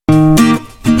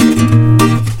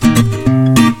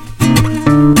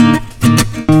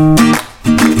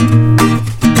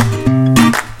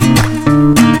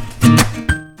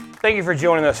for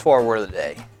joining us for our Word of the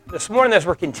Day. This morning, as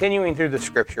we're continuing through the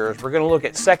Scriptures, we're going to look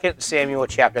at 2 Samuel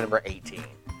chapter number 18.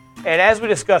 And as we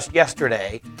discussed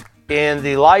yesterday, in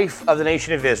the life of the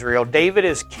nation of Israel, David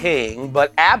is king,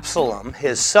 but Absalom,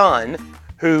 his son,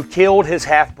 who killed his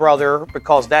half-brother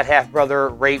because that half-brother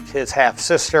raped his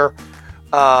half-sister,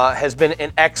 has been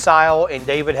in exile, and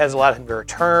David has allowed him to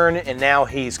return, and now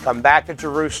he's come back to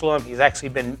Jerusalem. He's actually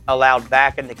been allowed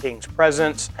back in the king's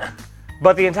presence.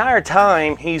 But the entire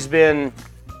time, he's been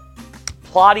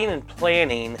plotting and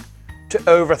planning to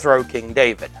overthrow King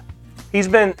David. He's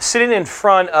been sitting in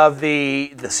front of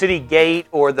the city gate,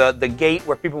 or the gate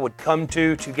where people would come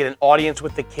to get an audience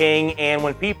with the king, and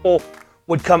when people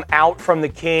would come out from the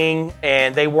king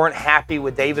and they weren't happy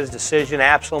with David's decision,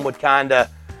 Absalom would kind of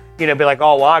be like,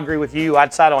 oh, well, I agree with you.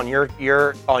 I'd side on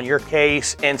your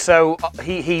case. And so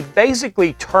he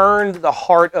basically turned the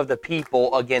heart of the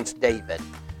people against David.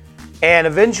 And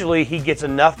eventually he gets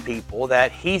enough people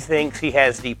that he thinks he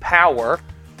has the power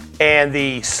and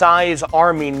the size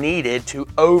army needed to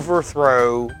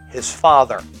overthrow his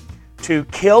father, to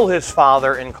kill his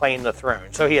father and claim the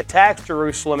throne. So he attacks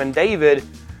Jerusalem, and David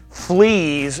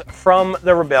flees from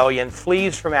the rebellion,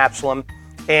 flees from Absalom,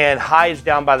 and hides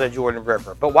down by the Jordan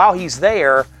River. But while he's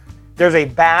there, there's a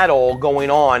battle going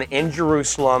on in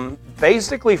Jerusalem,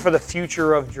 basically for the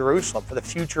future of Jerusalem, for the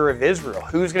future of Israel.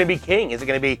 Who's going to be king? Is it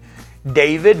going to be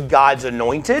David, God's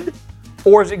anointed?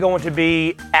 Or is it going to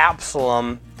be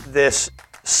Absalom, this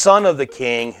son of the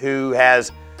king, who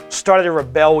has started a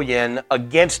rebellion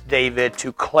against David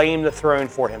to claim the throne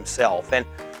for himself? And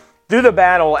through the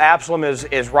battle, Absalom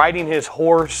is riding his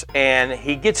horse, and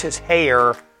he gets his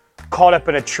hair caught up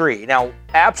in a tree. Now,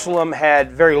 Absalom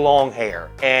had very long hair,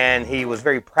 and he was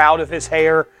very proud of his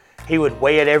hair. He would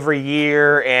weigh it every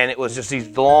year, and it was just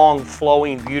these long,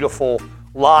 flowing, beautiful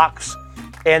locks.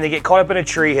 And they get caught up in a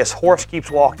tree. His horse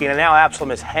keeps walking, and now Absalom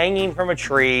is hanging from a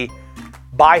tree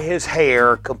by his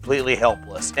hair, completely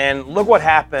helpless. And look what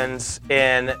happens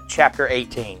in chapter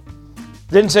 18.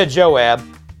 Then said Joab,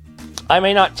 I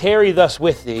may not tarry thus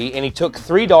with thee. And he took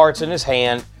 3 darts in his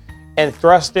hand and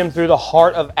thrust them through the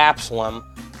heart of Absalom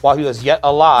while he was yet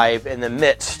alive in the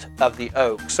midst of the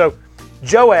oak. So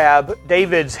Joab,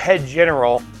 David's head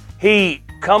general, he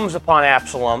comes upon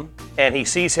Absalom, and he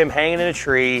sees him hanging in a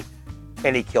tree,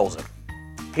 and he kills him.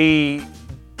 He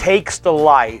takes the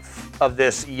life of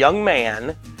this young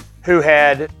man who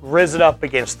had risen up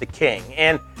against the king.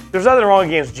 And there's nothing wrong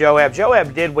against Joab.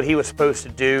 Joab did what he was supposed to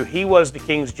do. He was the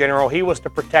king's general. He was to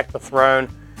protect the throne.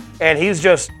 And he's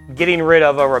just getting rid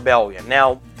of a rebellion.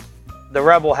 Now, the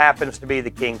rebel happens to be the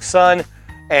king's son,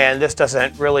 and this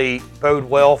doesn't really bode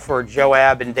well for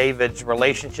Joab and David's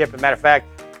relationship. As a matter of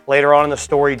fact, later on in the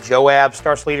story, Joab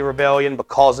starts leading rebellion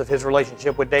because of his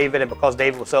relationship with David and because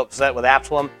David was so upset with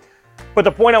Absalom. But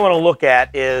the point I want to look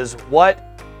at is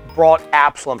what brought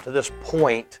Absalom to this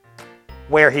point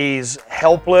where he's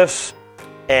helpless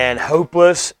and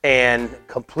hopeless and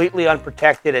completely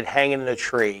unprotected and hanging in a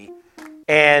tree.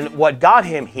 And what got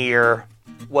him here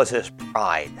was his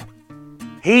pride.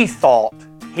 He thought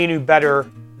he knew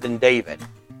better than David.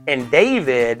 And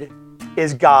David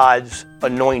is God's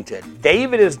anointed.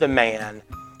 David is the man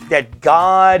that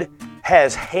God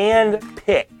has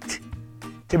handpicked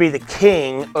to be the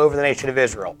king over the nation of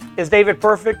Israel. Is David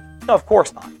perfect? No, of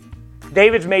course not.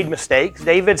 David's made mistakes.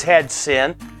 David's had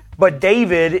sin. But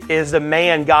David is the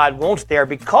man God wants there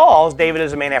because David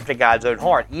is a man after God's own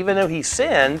heart. Even though he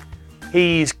sinned,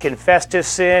 he's confessed his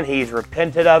sin, he's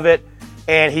repented of it,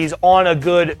 and he's on a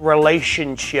good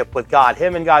relationship with God.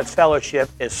 Him and God's fellowship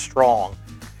is strong.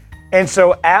 And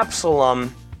so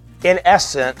Absalom, in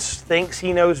essence, thinks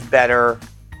he knows better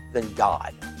than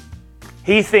God.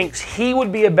 He thinks he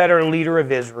would be a better leader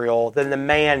of Israel than the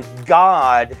man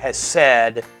God has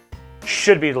said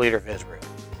should be the leader of Israel.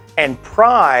 And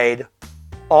pride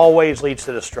always leads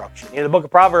to destruction. The book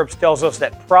of Proverbs tells us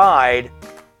that pride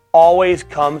always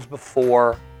comes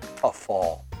before a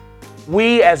fall.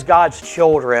 We, as God's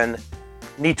children,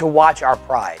 need to watch our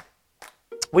pride.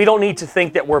 We don't need to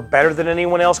think that we're better than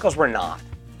anyone else, because we're not.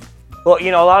 Well,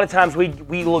 a lot of times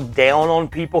we look down on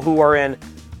people who are in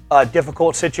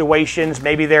difficult situations.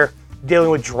 Maybe they're dealing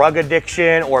with drug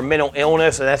addiction or mental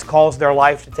illness, and that's caused their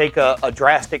life to take a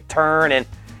drastic turn. And,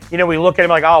 we look at them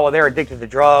like, oh, well, they're addicted to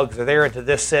drugs, or they're into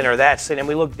this sin or that sin, and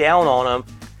we look down on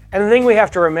them. And the thing we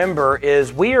have to remember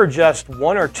is we are just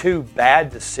 1 or 2 bad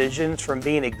decisions from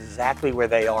being exactly where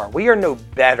they are. We are no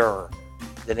better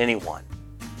than anyone.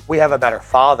 We have a better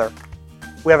Father.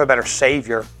 We have a better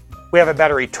Savior. We have a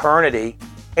better eternity.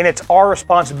 And it's our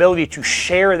responsibility to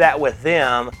share that with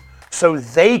them so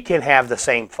they can have the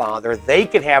same Father, they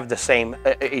can have the same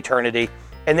eternity,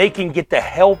 and they can get the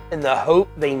help and the hope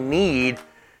they need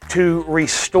to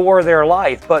restore their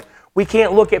life. But we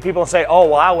can't look at people and say, oh,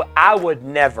 well, I would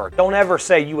never. Don't ever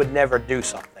say you would never do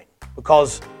something,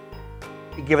 because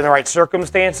given the right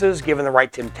circumstances, given the right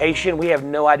temptation, we have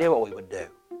no idea what we would do.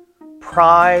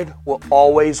 Pride will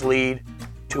always lead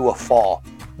to a fall.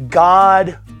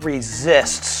 God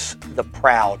resists the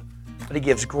proud, but He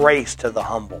gives grace to the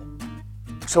humble.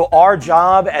 So our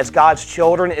job as God's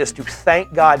children is to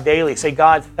thank God daily. Say,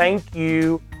 God, thank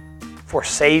you for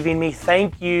saving me.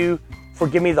 Thank you for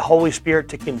giving me the Holy Spirit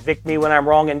to convict me when I'm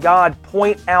wrong. And God,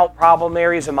 point out problem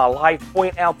areas in my life,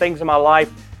 point out things in my life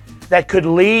that could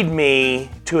lead me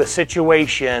to a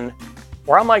situation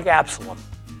where I'm like Absalom,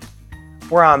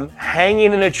 where I'm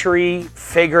hanging in a tree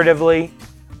figuratively,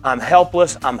 I'm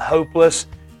helpless, I'm hopeless,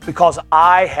 because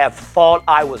I have thought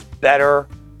I was better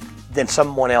than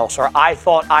someone else, or I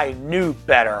thought I knew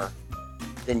better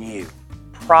than you.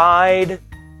 Pride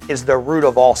is the root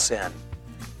of all sin.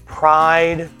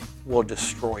 Pride will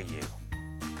destroy you.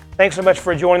 Thanks so much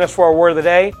for joining us for our Word of the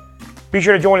Day. Be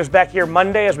sure to join us back here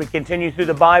Monday as we continue through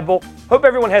the Bible. Hope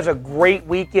everyone has a great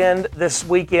weekend this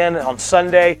weekend on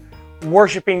Sunday,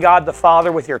 worshiping God the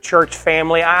Father with your church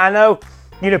family. I know,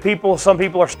 some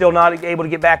people are still not able to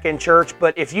get back in church,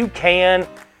 but if you can,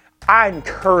 I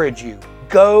encourage you,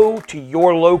 go to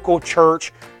your local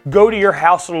church, go to your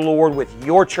house of the Lord with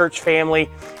your church family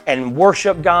and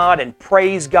worship God and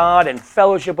praise God and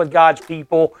fellowship with God's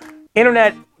people.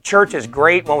 Internet church is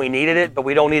great when we needed it, but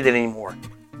we don't need it anymore.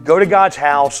 Go to God's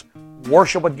house,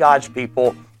 worship with God's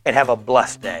people, and have a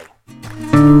blessed day.